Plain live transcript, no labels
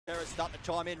Terrors start to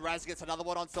chime in. Raz gets another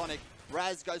one on Sonic.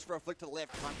 Raz goes for a flick to the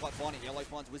left. Can't quite find it. Yellow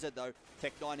finds Wizard though.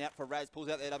 Tech9 out for Raz. Pulls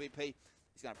out their WP.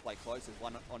 He's going to play close. There's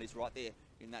one on his right there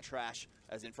in that trash.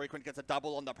 As Infrequent gets a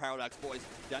double on the Paradox boys.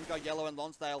 Down go Yellow and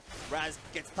Lonsdale. Raz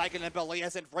gets taken in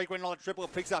Belias. Infrequent on a triple.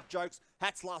 Picks up Jokes.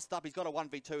 Hat's last up. He's got a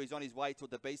 1v2. He's on his way to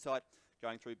the B side.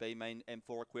 Going through B main.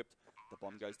 M4 equipped. The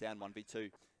bomb goes down 1v2.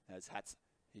 As Hats,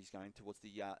 he's going towards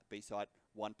the B side.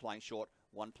 One playing short.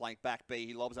 One playing back B.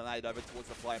 He lobs a nade over towards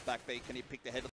the player back B. Can he pick the head of